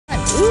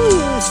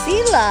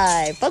sea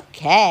life.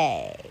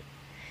 Okay.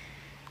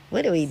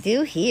 What do we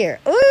do here?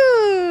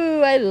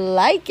 Ooh, I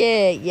like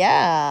it.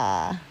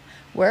 Yeah.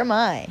 Where am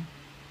I?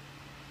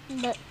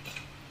 Look.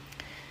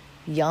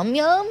 Yum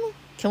yum?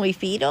 Can we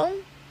feed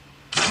them?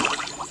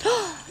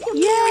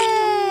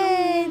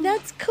 Yay!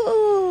 That's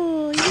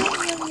cool.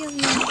 Yum yum yum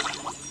yum.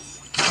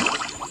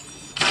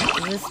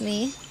 Is this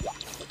me?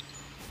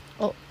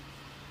 Oh,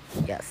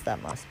 yes,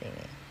 that must be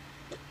me.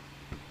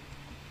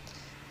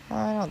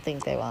 I don't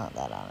think they want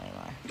that on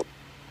anymore.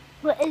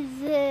 What is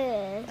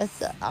this?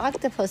 It's an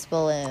octopus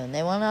balloon.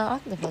 They want an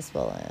octopus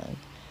balloon.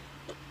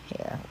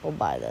 Here, we'll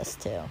buy this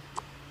too.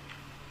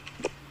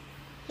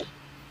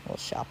 We'll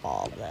shop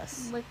all of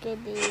this. Look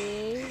at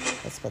these.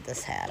 Let's put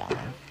this hat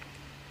on.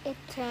 It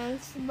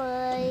turns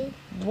by.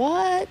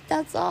 What?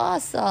 That's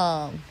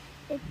awesome.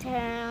 It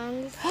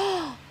turns.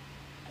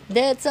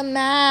 That's a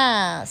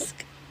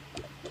mask.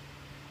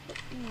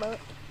 Look.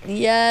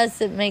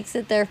 Yes, it makes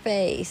it their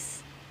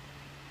face.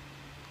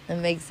 It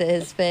makes it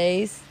his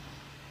face.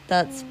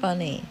 That's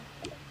funny.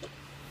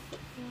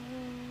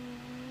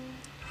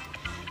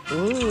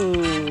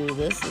 Ooh,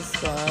 this is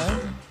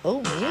fun.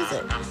 Oh,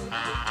 music.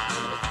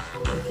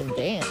 You can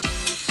dance.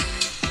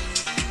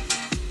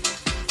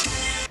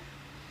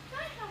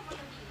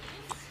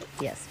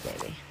 Yes,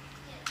 baby.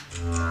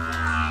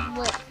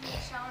 Look.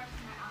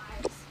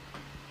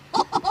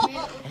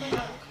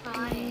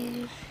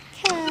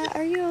 Cat,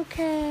 are you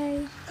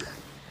okay?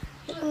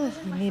 Oh,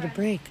 I need a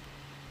break.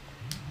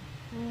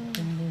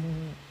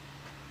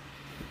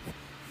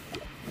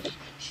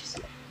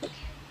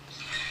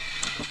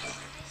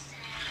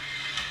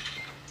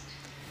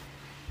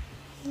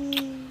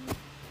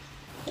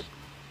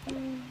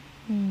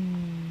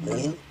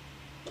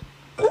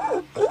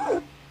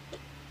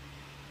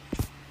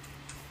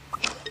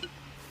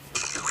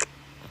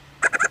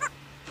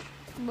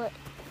 Look.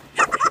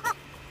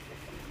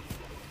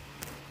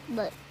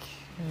 Look.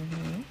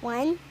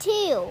 1,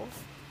 2.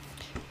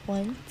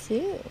 1,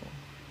 2.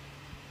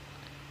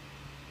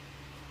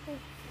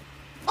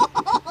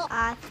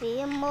 I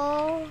feel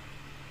more.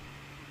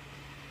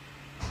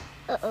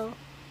 Uh-oh.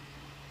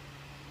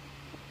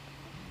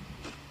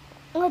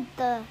 What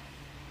the?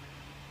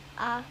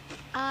 I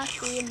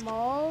feel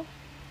more.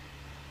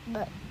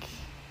 Look.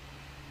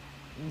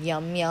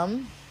 Yum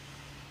yum.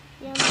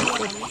 Yum,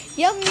 yum.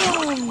 Yum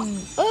yum.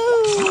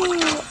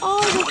 Oh,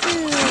 all the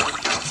food.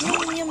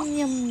 Yum yum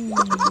yum.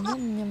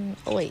 Yum yum.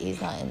 Oh wait,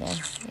 he's not in there.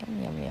 Yum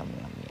yum yum yum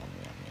yum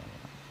yum yum.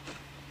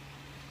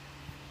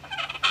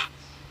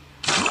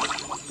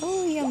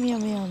 Oh, yum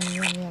yum yum yum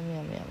yum yum yum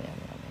yum yum yum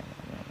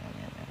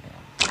yum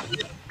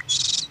yum.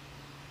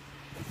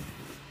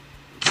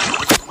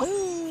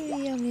 Oh,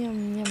 yum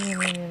yum yum yum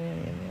yum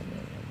yum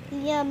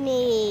yum.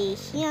 Yummy,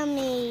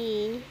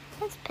 yummy.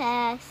 Let's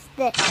pass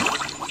this.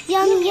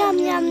 Yum, yum, yum,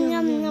 yum, yum,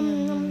 yum, yum.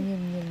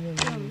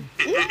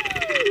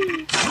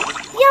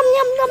 Yum,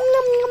 yum, yum,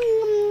 yum, yum,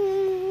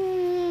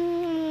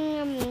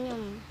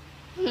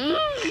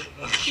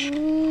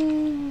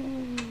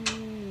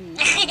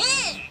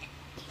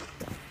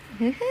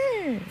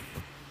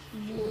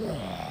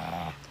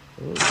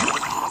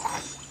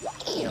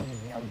 Yum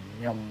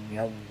yum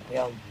yum yum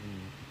yum.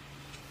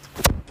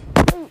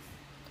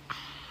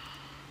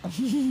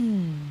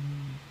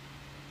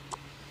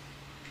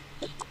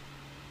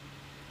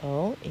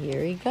 Oh,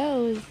 here he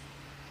goes.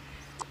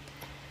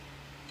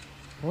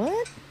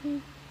 What?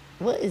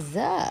 What is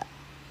that?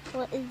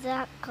 What is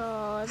that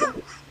called?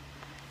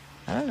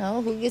 I don't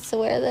know. Who gets to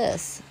wear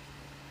this?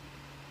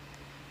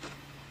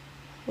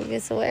 Who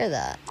gets to wear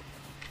that?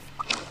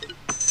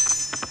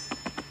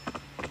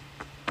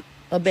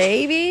 A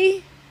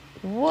baby?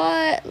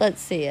 What?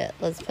 Let's see it.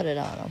 Let's put it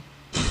on him.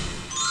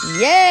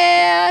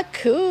 Yeah,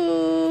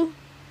 cool.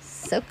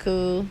 So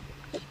cool.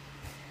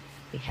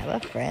 We have a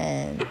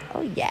friend.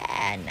 Oh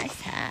yeah,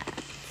 nice hat.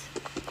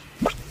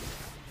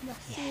 The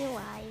sea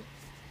life.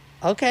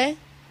 Okay.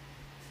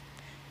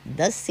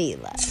 The sea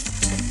life.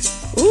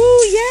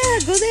 Ooh yeah,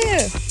 go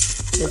there.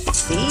 Let's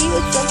see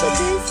what's up with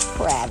this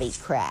Krabby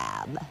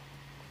Crab.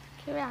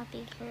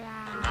 Krabby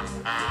crab.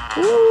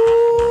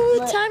 Ooh,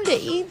 Look. time to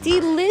eat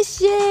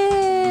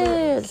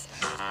delicious.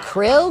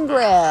 Krill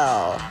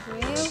grill.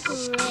 Real.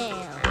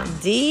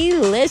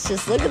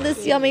 Delicious. Look at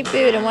this yummy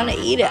food. I want to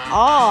eat it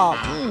all.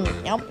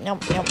 Yum, yum, yum,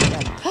 yum.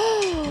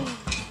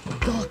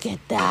 Look at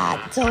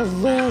that.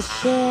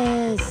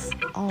 Delicious.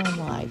 Oh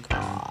my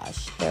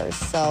gosh. They're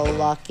so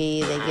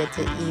lucky they get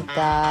to eat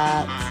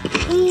that.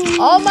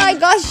 Oh my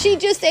gosh. She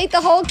just ate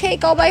the whole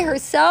cake all by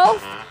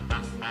herself.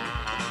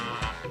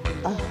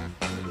 A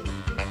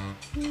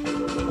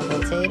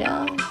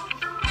potato.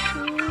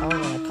 Oh, we're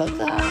going to cook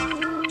that.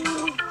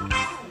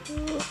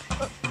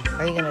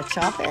 Are you going to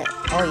chop it?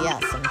 Oh, yeah.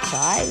 Some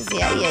chives.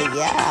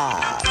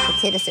 Yeah.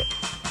 Potato soup.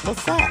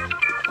 What's that?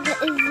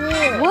 What is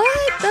this?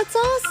 What? That's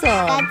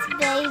awesome. That's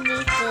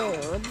baby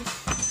food.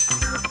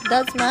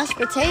 That's mashed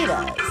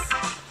potatoes.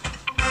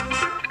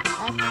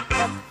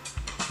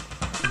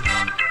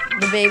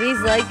 The babies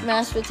like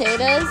mashed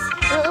potatoes?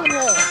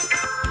 Look.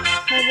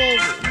 My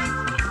baby.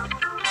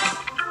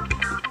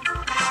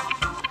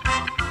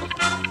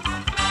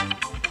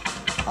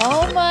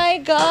 Oh my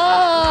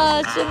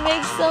gosh, it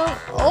makes some,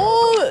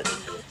 oh,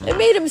 it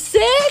made him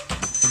sick?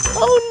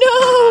 Oh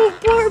no,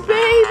 poor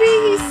baby,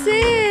 he's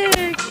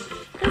sick.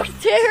 That's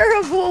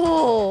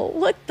terrible.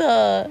 What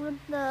the? What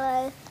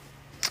the?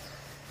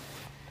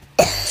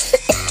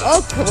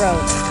 Oh,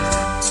 Corona.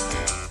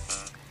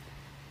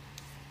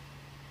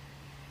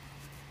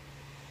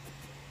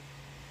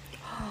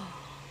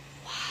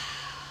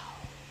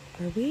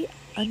 Are we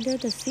under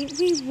the sea?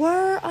 We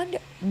were under.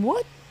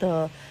 What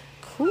the?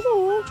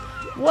 Cool.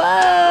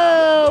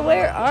 Whoa.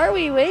 Where are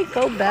we? Wait,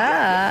 go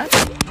back.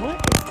 What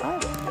is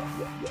up?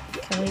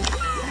 Can we?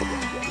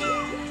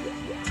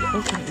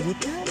 We can eat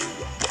them?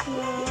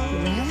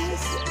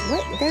 Yes.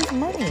 What? There's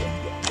money.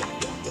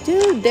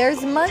 Dude,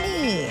 there's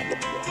money.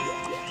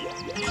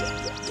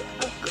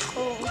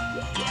 Cool.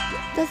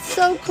 That's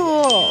so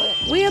cool.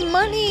 We have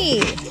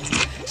money.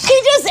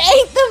 She just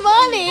ate the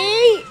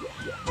money.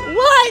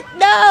 What?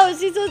 No,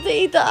 she's supposed to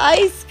eat the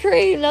ice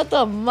cream, not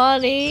the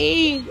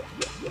money.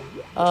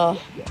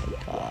 Oh my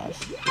gosh.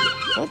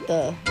 What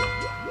the?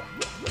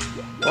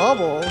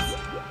 Bubbles?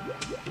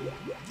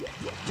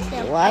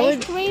 Some Why ice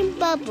would cream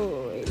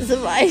bubbles.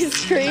 some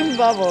ice cream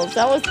bubbles?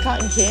 That was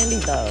cotton candy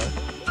though.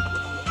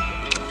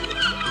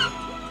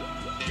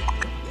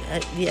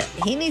 Yeah,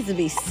 he needs to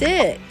be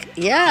sick.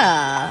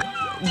 Yeah.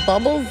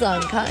 Bubbles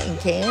on cotton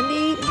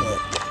candy?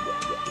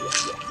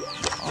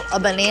 A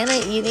banana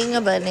eating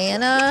a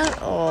banana?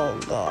 Oh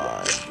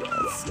gosh.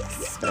 That's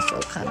a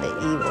special kind of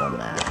evil,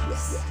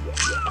 Max.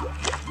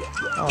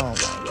 Oh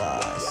my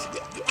gosh.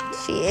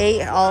 She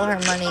ate all her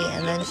money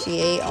and then she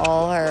ate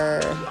all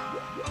her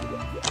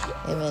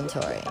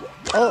inventory.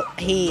 Oh,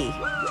 he.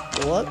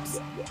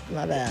 Whoops.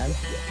 My bad.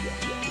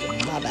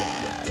 My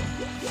bad.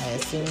 I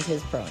assumed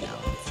his pronouns.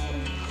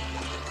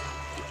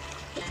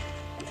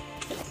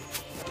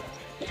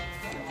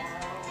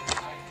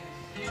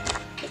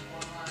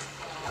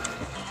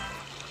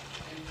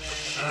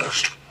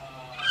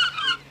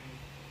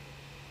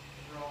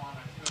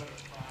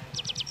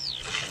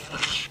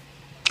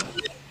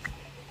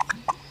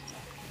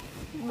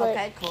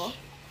 Okay, cool.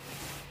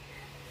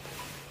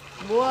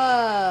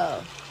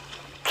 Whoa.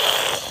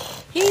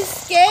 He's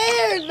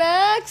scared,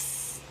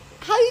 Max.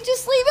 How you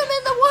just leave him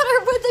in the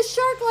water with a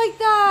shark like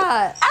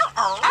that?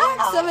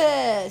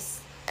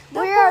 Maximus. The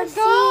We poor are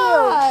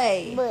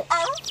guy. sealed. But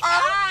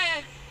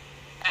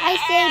I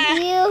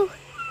saved you.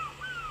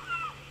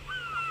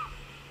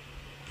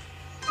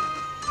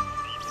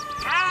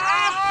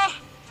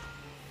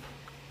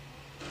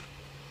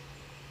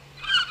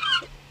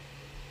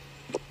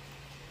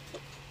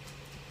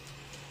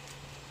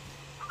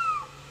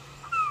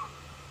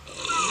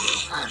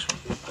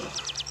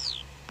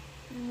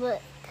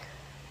 Look.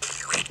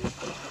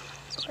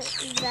 What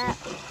is that?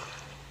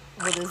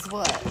 What is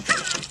what?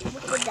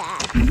 Look at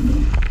that.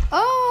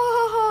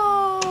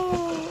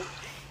 Oh,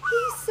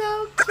 he's so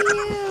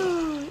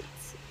cute.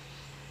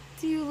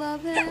 Do you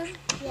love him?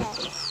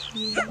 Yes.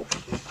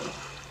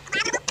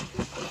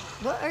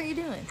 What are you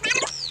doing?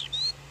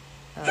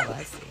 Oh,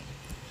 I see.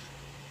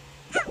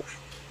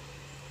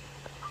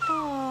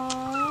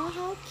 Aw,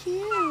 how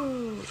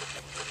cute.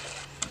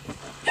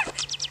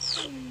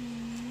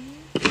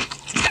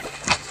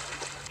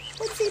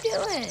 What's he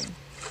doing?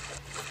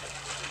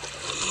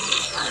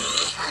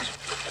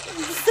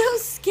 It's so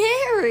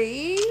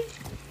scary.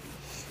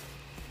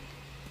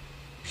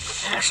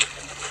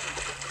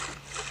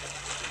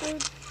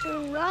 They're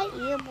not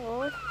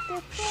evil.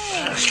 They're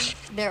friends.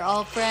 They're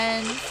all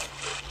friends.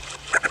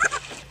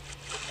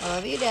 I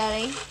love you,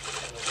 Daddy.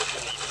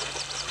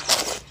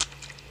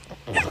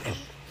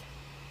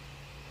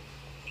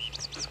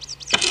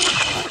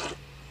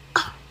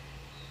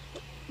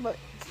 Look.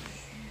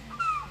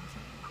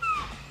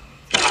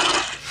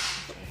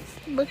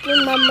 Look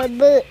in Mama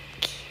book.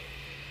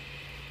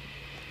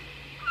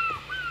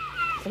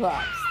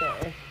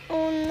 Lobster.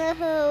 Oh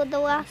no, the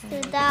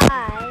lobster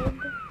died.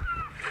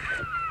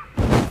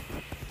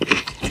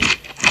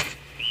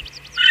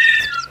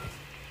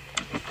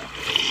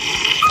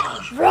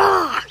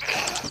 Rock!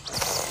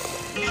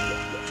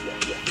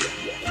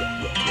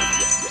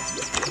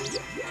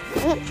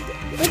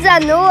 What's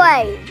that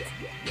noise?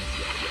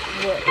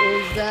 What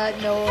is that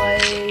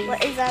noise?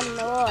 What is that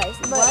noise?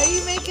 Look. Why are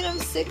you making him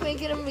sick,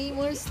 making him eat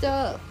more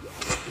stuff?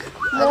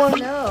 I More. don't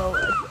know.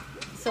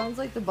 It sounds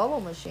like the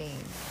bubble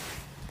machine.